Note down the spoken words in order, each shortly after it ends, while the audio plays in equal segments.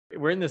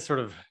we're in this sort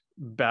of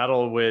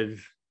battle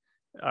with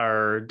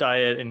our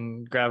diet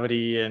and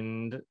gravity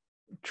and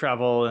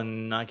travel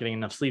and not getting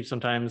enough sleep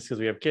sometimes because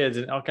we have kids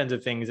and all kinds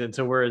of things. And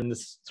so we're in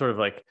this sort of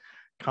like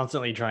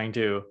constantly trying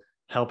to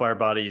help our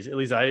bodies. At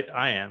least I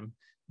am,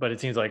 but it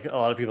seems like a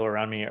lot of people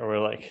around me are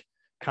like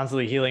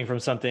constantly healing from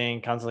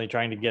something, constantly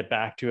trying to get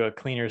back to a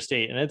cleaner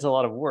state. And it's a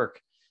lot of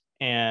work.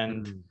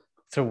 And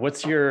so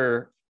what's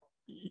your,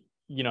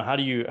 how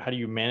do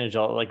you manage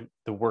all like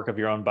the work of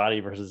your own body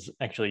versus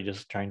actually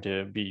just trying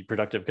to be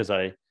productive? Because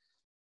I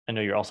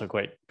know you're also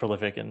quite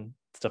prolific in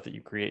stuff that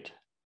you create.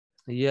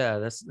 Yeah,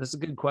 that's a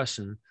good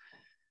question.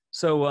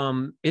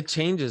 So it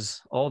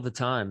changes all the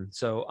time.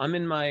 So I'm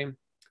in my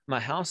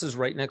house is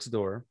right next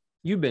door.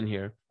 You've been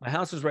here. My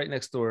house is right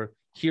next door.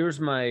 Here's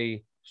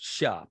my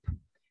shop.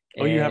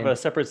 Oh, you have a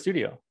separate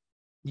studio.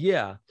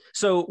 Yeah.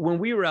 So when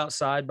we were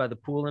outside by the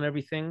pool and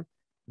everything,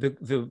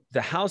 the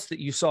house that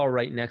you saw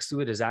right next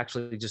to it is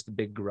actually just a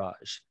big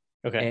garage.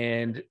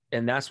 Okay.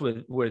 And that's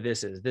where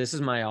this is. This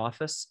is my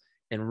office.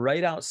 And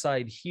right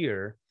outside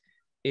here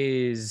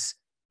is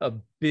a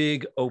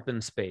big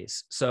open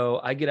space. So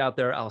I get out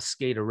there, I'll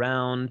skate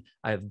around.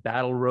 I have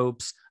battle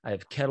ropes. I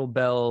have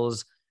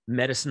kettlebells,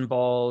 medicine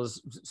balls,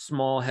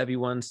 small, heavy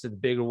ones to the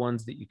bigger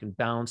ones that you can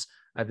bounce.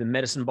 I have the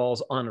medicine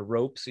balls on a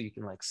rope so you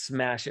can like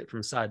smash it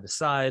from side to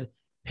side,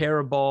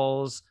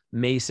 paraballs,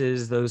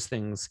 maces, those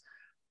things.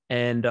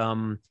 And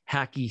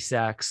hacky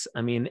sacks.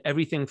 I mean,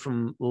 everything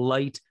from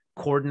light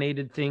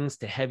coordinated things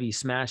to heavy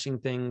smashing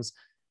things.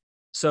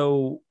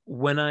 So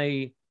when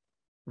I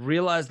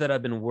realized that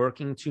I've been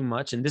working too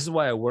much, and this is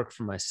why I work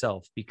for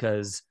myself,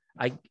 because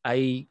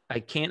I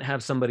can't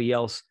have somebody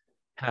else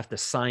have to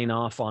sign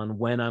off on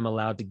when I'm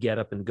allowed to get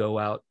up and go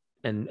out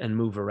and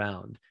move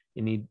around.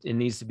 It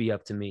needs to be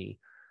up to me.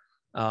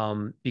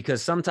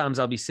 Because sometimes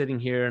I'll be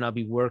sitting here and I'll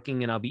be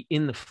working and I'll be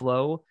in the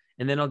flow,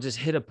 and then I'll just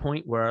hit a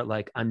point where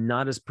like I'm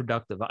not as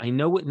productive. I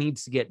know what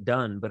needs to get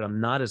done, but I'm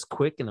not as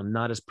quick and I'm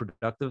not as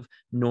productive,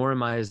 nor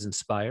am I as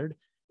inspired.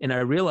 And I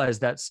realize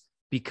that's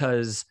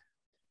because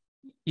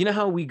you know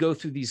how we go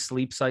through these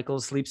sleep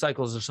cycles? Sleep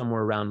cycles are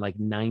somewhere around like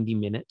 90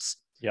 minutes.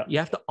 Yeah. You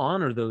have to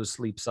honor those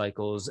sleep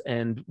cycles.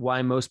 And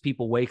why most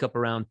people wake up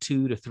around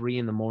 2 to 3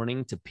 in the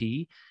morning to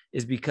pee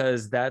is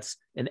because that's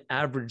an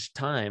average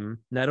time.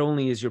 Not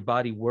only is your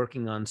body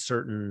working on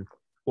certain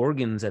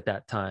organs at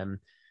that time,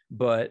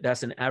 but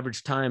that's an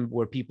average time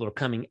where people are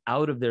coming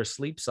out of their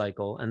sleep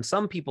cycle. And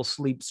some people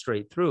sleep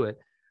straight through it,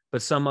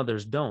 but some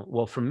others don't.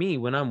 Well, for me,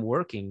 when I'm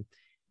working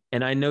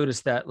and I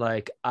notice that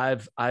like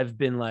I've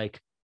been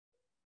like,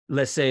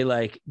 let's say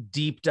like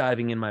deep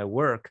diving in my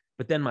work,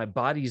 but then my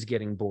body's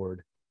getting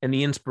bored and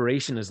the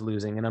inspiration is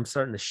losing and I'm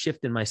starting to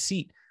shift in my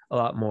seat a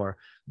lot more.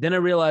 Then I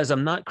realize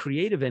I'm not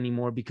creative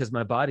anymore because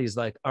my body's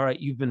like, all right,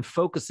 you've been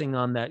focusing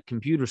on that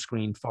computer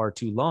screen far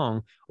too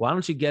long. Why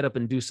don't you get up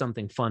and do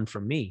something fun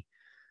for me?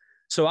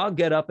 So I'll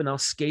get up and I'll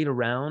skate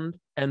around.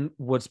 And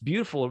what's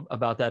beautiful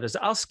about that is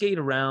I'll skate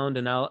around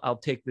and I'll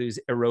take these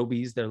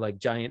aerobies. They're like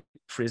giant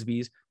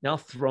Frisbees. And I'll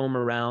throw them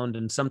around.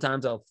 And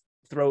sometimes I'll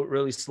throw it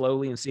really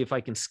slowly and see if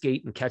I can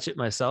skate and catch it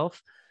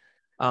myself.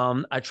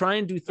 I try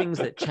and do things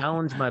that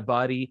challenge my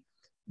body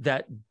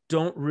that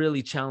don't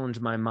really challenge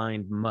my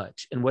mind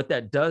much. And what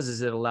that does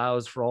is it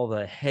allows for all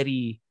the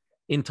heady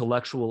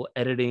intellectual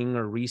editing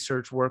or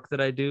research work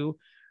that I do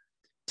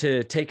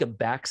to take a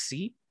back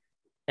seat.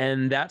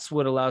 And that's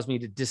what allows me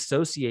to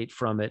dissociate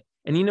from it.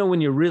 And you know,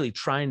 when you're really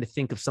trying to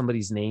think of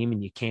somebody's name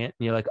and you can't,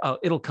 and you're like, oh,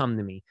 it'll come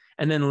to me.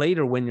 And then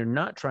later, when you're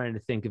not trying to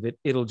think of it,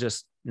 it'll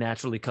just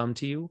naturally come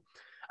to you.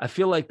 I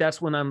feel like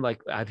that's when I'm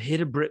like, I've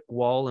hit a brick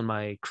wall in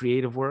my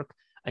creative work.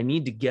 I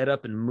need to get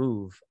up and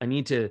move. I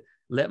need to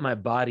let my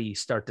body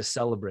start to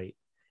celebrate.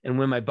 And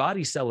when my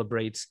body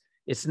celebrates,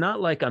 it's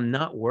not like I'm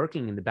not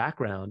working in the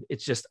background.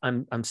 It's just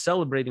I'm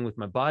celebrating with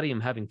my body.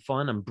 I'm having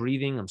fun. I'm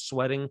breathing. I'm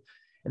sweating.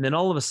 And then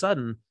all of a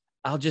sudden,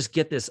 I'll just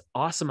get this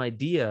awesome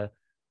idea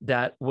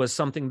that was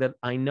something that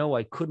I know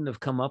I couldn't have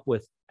come up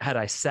with had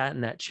I sat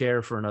in that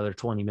chair for another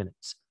 20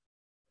 minutes.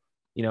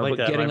 You know, like but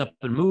that. getting up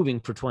and moving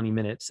for 20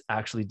 minutes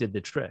actually did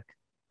the trick.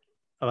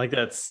 I like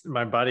that.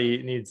 My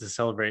body needs to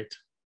celebrate.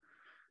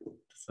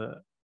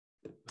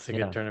 It's a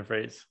good turn of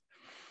phrase.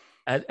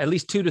 At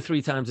least 2 to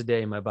 3 times a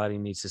day, my body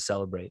needs to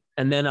celebrate.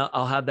 And then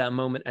I'll have that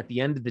moment at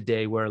the end of the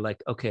day where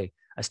like, okay,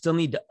 I still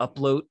need to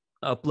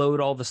upload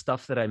all the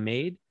stuff that I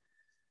made,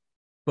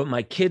 but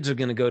my kids are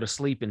going to go to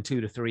sleep in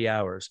 2 to 3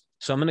 hours.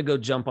 So I'm going to go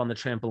jump on the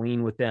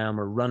trampoline with them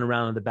or run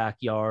around in the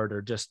backyard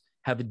or just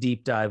have a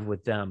deep dive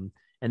with them.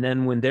 And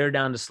then when they're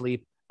down to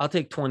sleep, I'll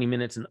take 20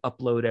 minutes and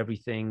upload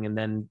everything and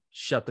then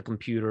shut the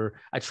computer.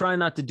 I try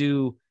not to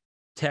do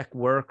tech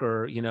work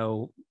or, you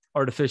know,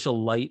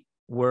 artificial light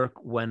work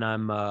when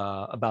I'm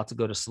about to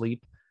go to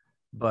sleep,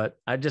 but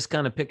I just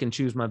kind of pick and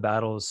choose my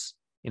battles.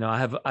 You know, I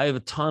have a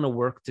ton of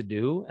work to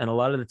do. And a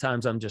lot of the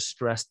times I'm just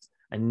stressed.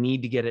 I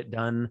need to get it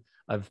done.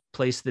 I've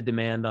placed the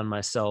demand on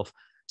myself.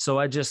 So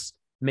I just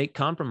make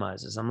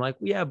compromises. I'm like,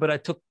 yeah, but I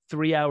took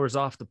 3 hours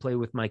off to play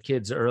with my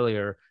kids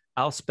earlier.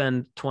 I'll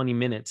spend 20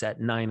 minutes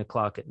at 9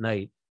 o'clock at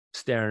night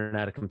staring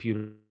at a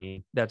computer.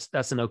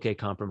 That's an okay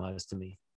compromise to me.